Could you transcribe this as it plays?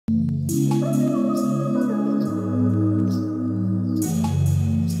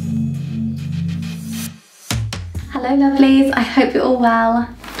Hello lovelies, I hope you're all well.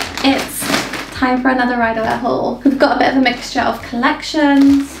 It's time for another Ryderwear haul. We've got a bit of a mixture of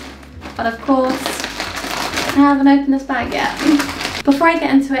collections, but of course I haven't opened this bag yet. Before I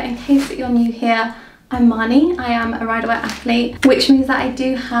get into it, in case that you're new here, I'm Marnie. I am a Ryderwear athlete, which means that I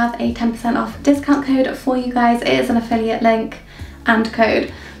do have a 10% off discount code for you guys. It is an affiliate link and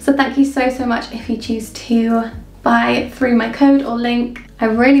code. So thank you so much if you choose to buy through my code or link. I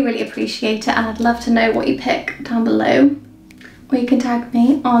really appreciate it, and I'd love to know what you pick down below. Or you can tag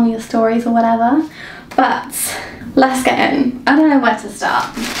me on your stories or whatever. But let's get in. I don't know where to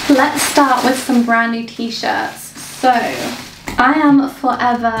start. Let's start with some brand new t-shirts. So I am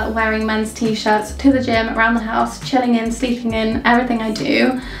forever wearing men's t-shirts to the gym, around the house, chilling in, sleeping in, everything I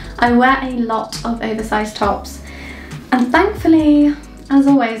do. I wear a lot of oversized tops. And thankfully, as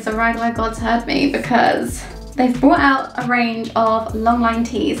always, the Ryderwear gods heard me, because they've brought out a range of long line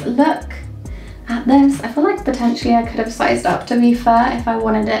tees. Look at this. I feel like potentially I could have sized up, to be fair, if I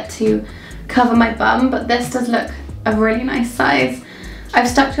wanted it to cover my bum, but this does look a really nice size. I've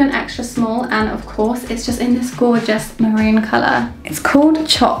stuck to an extra small, and of course it's just in this gorgeous maroon colour. It's called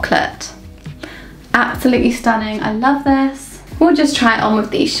Chocolate. Absolutely stunning. I love this. We'll just try it on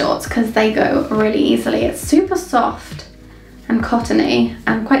with these shorts because they go really easily. It's super soft and cottony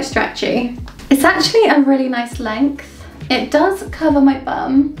and quite stretchy. It's actually a really nice length. It does cover my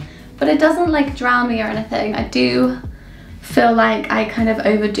bum, but it doesn't like drown me or anything. I do feel like I kind of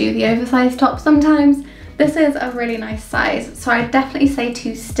overdo the oversized top sometimes. This is a really nice size, so I definitely say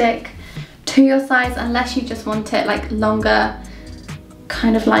to stick to your size unless you just want it like longer,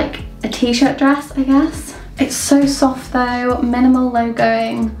 kind of like a t-shirt dress, I guess. It's so soft though, minimal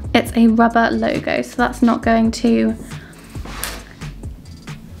logoing. It's a rubber logo, so that's not going to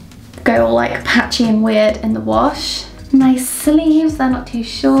go all like patchy and weird in the wash. Nice sleeves, they're not too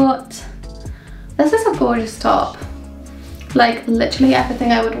short. This is a gorgeous top. Like literally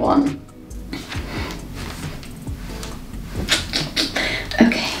everything I would want.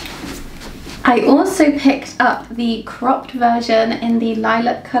 Okay. I also picked up the cropped version in the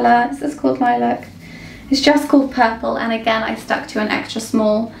lilac colour. Is this called lilac? It's just called purple, and again I stuck to an extra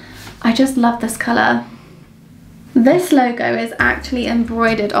small. I just love this colour. This logo is actually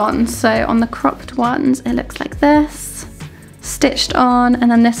embroidered on, so on the cropped ones it looks like this, stitched on, and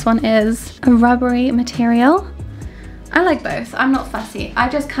then this one is a rubbery material. I like both, I'm not fussy. I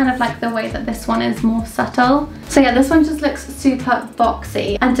just kind of like the way that this one is more subtle. So yeah, this one just looks super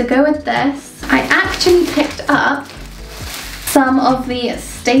boxy. And to go with this, I actually picked up some of the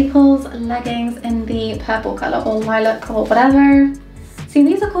Staples leggings in the purple colour, or lilac, or whatever. See,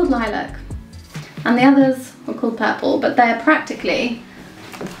 these are called lilac, and the others are called purple, but they're practically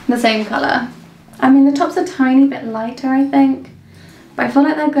the same colour. I mean, the top's a tiny bit lighter, I think, but I feel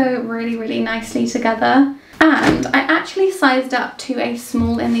like they go really nicely together. And I actually sized up to a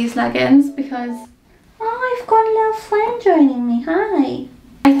small in these leggings because, oh, I've got a little friend joining me, hi.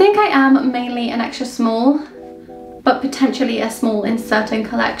 I think I am mainly an extra small, but potentially a small in certain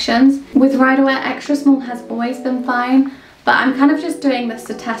collections. With Ryderwear, extra small has always been fine, but I'm kind of just doing this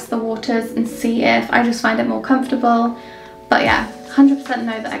to test the waters and see if I just find it more comfortable. But yeah, 100%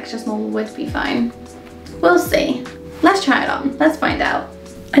 know that extra small would be fine. We'll see. Let's try it on, let's find out.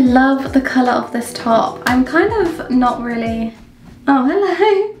 I love the colour of this top. I'm kind of not really... Oh,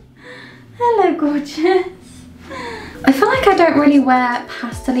 hello. Hello, gorgeous. I feel like I don't really wear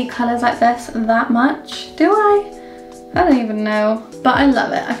pastel-y colours like this that much, do I? I don't even know, but I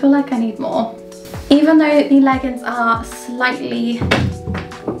love it. I feel like I need more. Even though the leggings are slightly...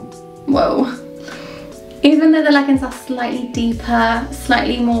 Whoa. Even though the leggings are slightly deeper,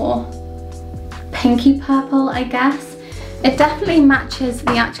 slightly more pinky purple, I guess, it definitely matches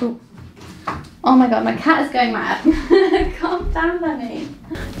the actual... Oh my god, my cat is going mad. Calm down, Bunny.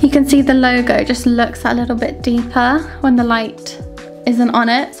 You can see the logo just looks a little bit deeper when the light isn't on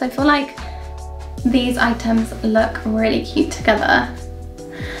it. So I feel like these items look really cute together.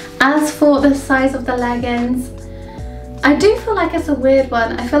 As for the size of the leggings, I do feel like it's a weird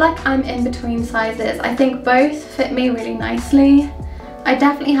one. I feel like I'm in between sizes. I think both fit me really nicely. I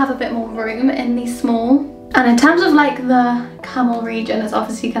definitely have a bit more room in the small. And in terms of like the camel region, it's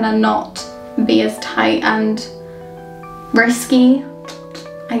obviously gonna not be as tight and risky,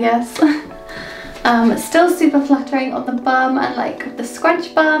 I guess. Still super flattering on the bum and like the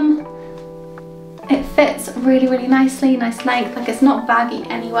scrunch bum. It fits really nicely, nice length, like it's not baggy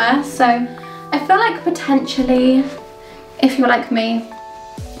anywhere. So I feel like potentially, if you're like me,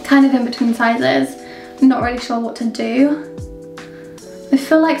 kind of in between sizes, not really sure what to do. I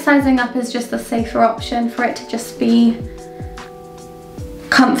feel like sizing up is just the safer option for it to just be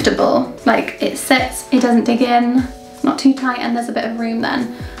comfortable. Like it sits, it doesn't dig in, not too tight, and there's a bit of room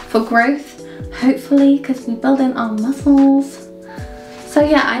then for growth, hopefully, because we build in our muscles. So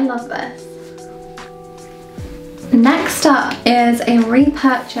yeah, I love this. Next up is a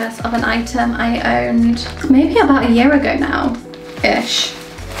repurchase of an item I owned maybe about a year ago now-ish.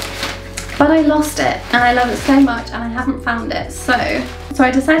 But I lost it and I love it so much and I haven't found it. So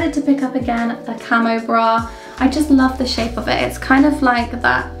I decided to pick up again the camo bra. I just love the shape of it. It's kind of like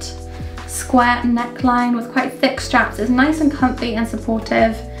that square neckline with quite thick straps. It's nice and comfy and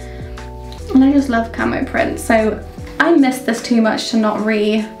supportive. And I just love camo print. So I missed this too much to not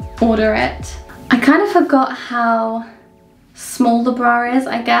re-order it. I kind of forgot how small the bra is,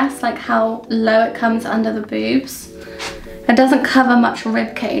 I guess, like how low it comes under the boobs. It doesn't cover much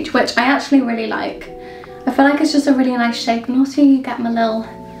rib cage, which I actually really like. I feel like it's just a really nice shape, and also you get my little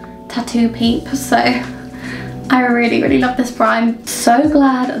tattoo peep, so I really, really love this bra. I'm so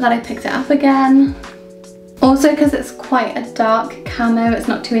glad that I picked it up again. Also because it's quite a dark camo, it's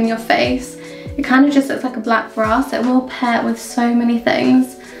not too in your face. It kind of just looks like a black bra, so it will pair with so many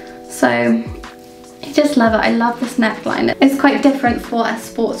things. So I just love it. I love this neckline. It's quite different for a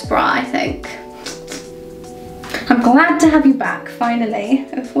sports bra, I think. I'm glad to have you back, finally.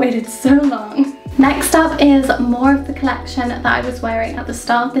 I've waited so long. Next up is more of the collection that I was wearing at the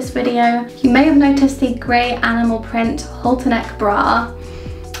start of this video. You may have noticed the grey animal print halter neck bra.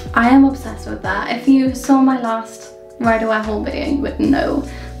 I am obsessed with that. If you saw my last Ryderwear haul video, you would know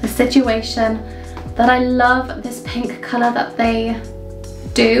the situation that I love this pink colour that they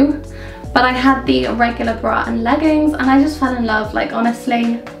do. But I had the regular bra and leggings and I just fell in love, like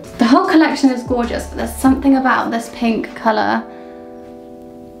honestly. The whole collection is gorgeous, but there's something about this pink colour.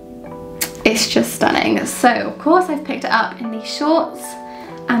 It's just stunning. So of course I've picked it up in the shorts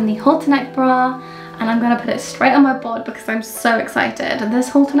and the halter neck bra, and I'm gonna put it straight on my board because I'm so excited. This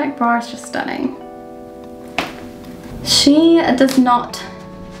halter neck bra is just stunning. She does not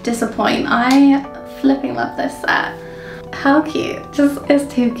disappoint. I flipping love this set. How cute, just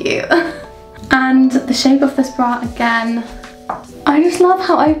it's too cute. And the shape of this bra again, I just love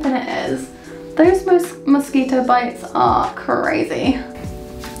how open it is. Those mosquito bites are crazy.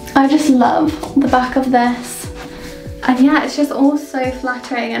 I just love the back of this. And yeah, it's just all so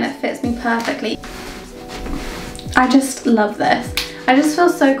flattering and it fits me perfectly. I just love this. I just feel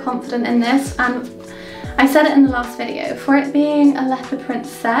so confident in this, and I said it in the last video, for it being a leopard print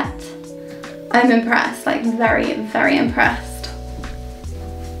set, I'm impressed, like very, very impressed.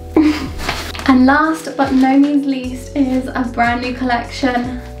 And last but no means least is a brand new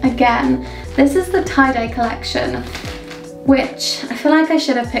collection. Again, this is the tie-dye collection, which I feel like I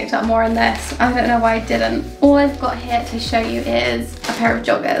should have picked up more in this. I don't know why I didn't. All I've got here to show you is a pair of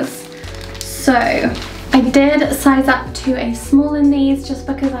joggers. So I did size up to a small in these just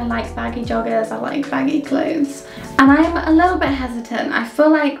because I like baggy joggers, I like baggy clothes. And I'm a little bit hesitant. I feel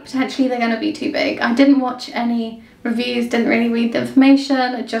like potentially they're gonna be too big. I didn't watch any reviews, didn't really read the information.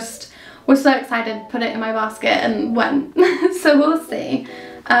 I just was so excited, put it in my basket and went. So we'll see.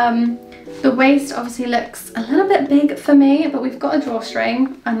 The waist obviously looks a little bit big for me, but we've got a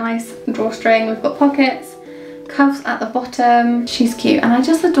drawstring, a nice drawstring. We've got pockets, cuffs at the bottom. She's cute, and I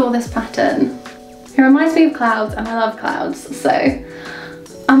just adore this pattern. It reminds me of clouds, and I love clouds, so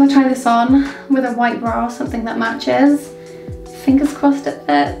I'm gonna try this on with a white bra or something that matches. Fingers crossed it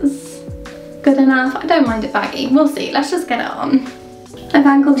fits good enough. I don't mind it baggy. We'll see. Let's just get it on. I've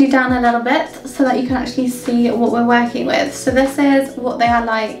angled you down a little bit so that you can actually see what we're working with. So this is what they are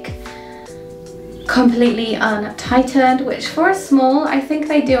like completely untightened, which for a small, I think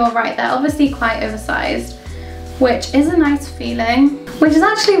they do all right. They're obviously quite oversized, which is a nice feeling, which is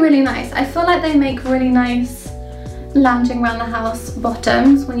actually really nice. I feel like they make really nice lounging around the house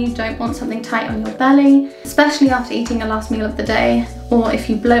bottoms when you don't want something tight on your belly, especially after eating your last meal of the day, or if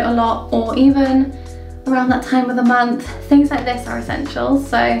you bloat a lot, or even around that time of the month. Things like this are essential.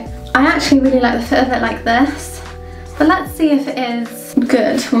 So I actually really like the fit of it like this, but let's see if it is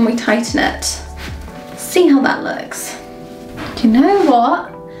good when we tighten it. See how that looks. Do you know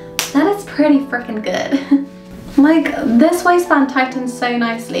what? That is pretty freaking good. Like, this waistband tightens so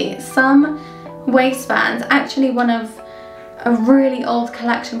nicely. Some waistbands, actually one of a really old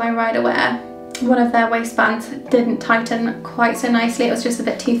collection by Ryderwear, one of their waistbands didn't tighten quite so nicely. It was just a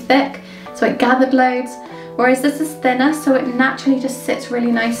bit too thick, so it gathered loads. Whereas this is thinner, so it naturally just sits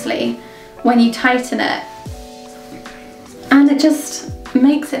really nicely when you tighten it. And it just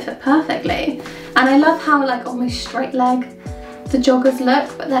makes it fit perfectly. And I love how like almost straight leg the joggers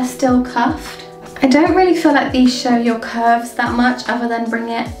look, but they're still cuffed. I don't really feel like these show your curves that much, other than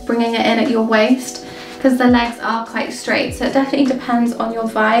bringing it in at your waist, because the legs are quite straight. So it definitely depends on your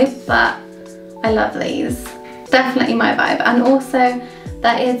vibe, but I love these. definitely my vibe. And also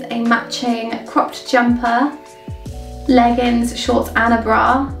there is a matching cropped jumper, leggings, shorts and a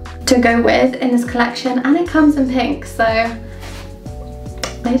bra to go with in this collection, and it comes in pink, so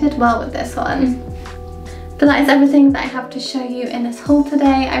they did well with this one. But that is everything that I have to show you in this haul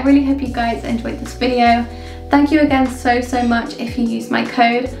today. I really hope you guys enjoyed this video. Thank you again so much if you use my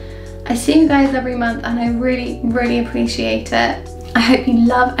code. I see you guys every month and I really appreciate it. I hope you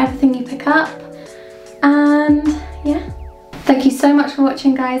love everything you pick up, and yeah, thank you so much for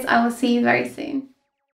watching guys. I will see you very soon.